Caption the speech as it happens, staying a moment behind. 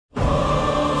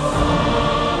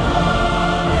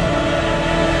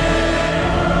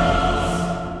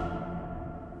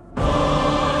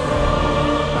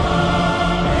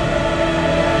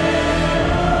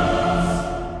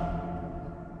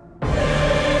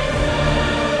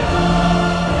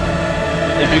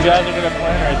If you guys are gonna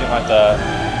plan or anything like that,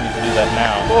 you need to do that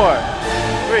now. 4,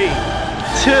 3,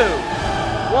 2,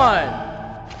 1.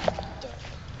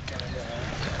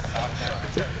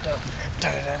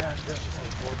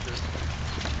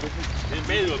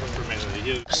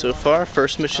 So far,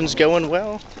 first mission's going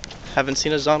well. Haven't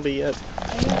seen a zombie yet.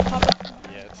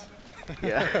 Yes.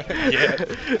 Yeah. Yeah. It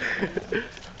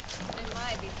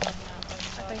might be popping out.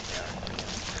 I think so.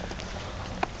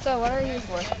 So what are you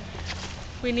for?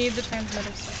 We need the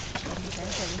transmitters.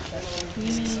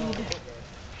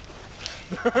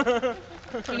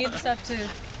 We need the stuff to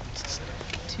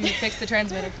fix the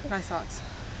transmitter. My socks.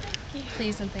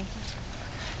 Please and thank you.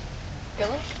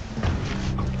 Phyllis?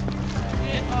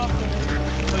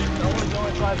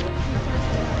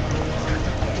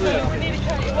 We need to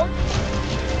cut it.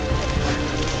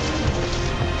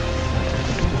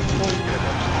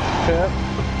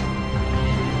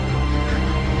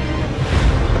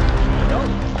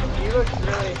 He looks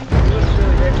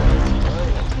really different.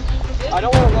 I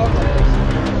don't want to walk like this.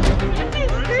 This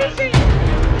is crazy.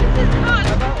 This is not.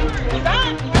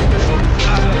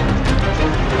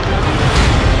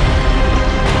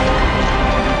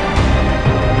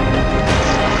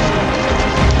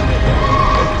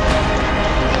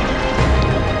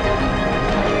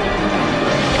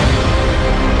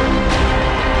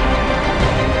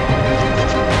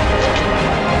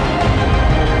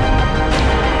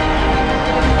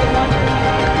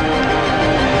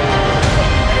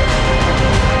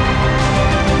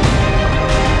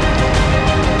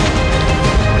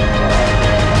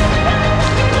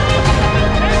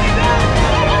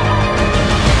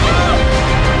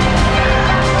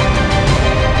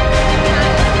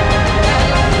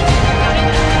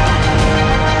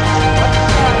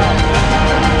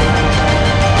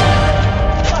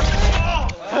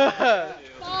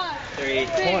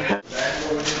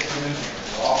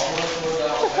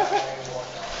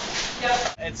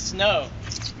 It's snow.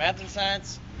 Math and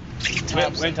science.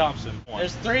 Wayne Thompson.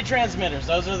 There's 3 transmitters.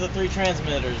 Those are the 3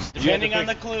 transmitters. Depending on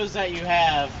the clues that you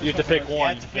have, You have to pick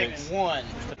one. You have to pick one.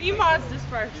 You mods this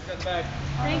first.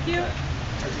 Thank you.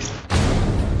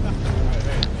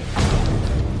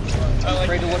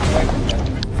 Afraid to look away.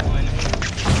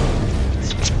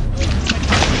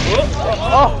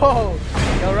 Oh!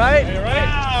 You alright? All right.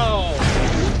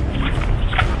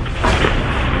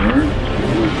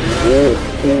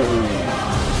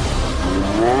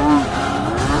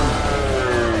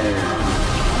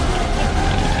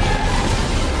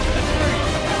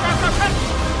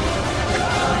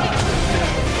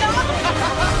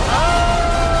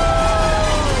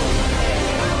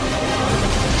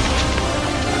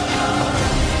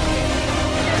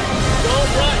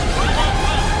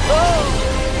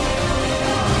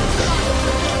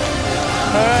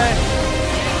 Alright.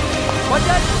 What's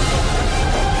that?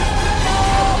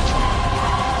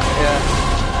 Yeah.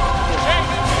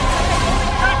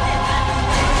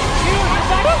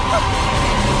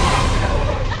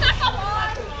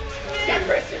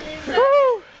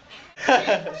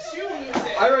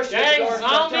 I rushed the door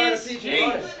trying to see if you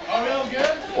wanted. Are we all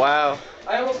good? Wow. I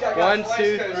almost got 1,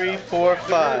 2, 3, 4,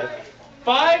 5.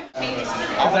 5?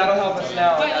 That'll help us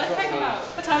now. Wait, let's pick them out.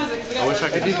 What time is it? 'Cause we got wish I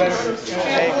could.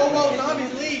 Hey. Whoa,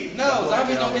 zombies leave. No,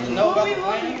 zombies don't get to know about you. No,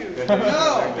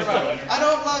 I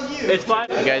don't love you. It's fine.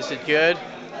 You guys did good.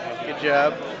 Good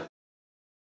job.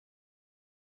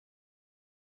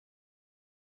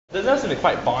 That doesn't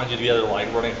quite bond you together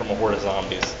like running from a horde of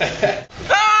zombies.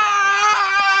 Ah!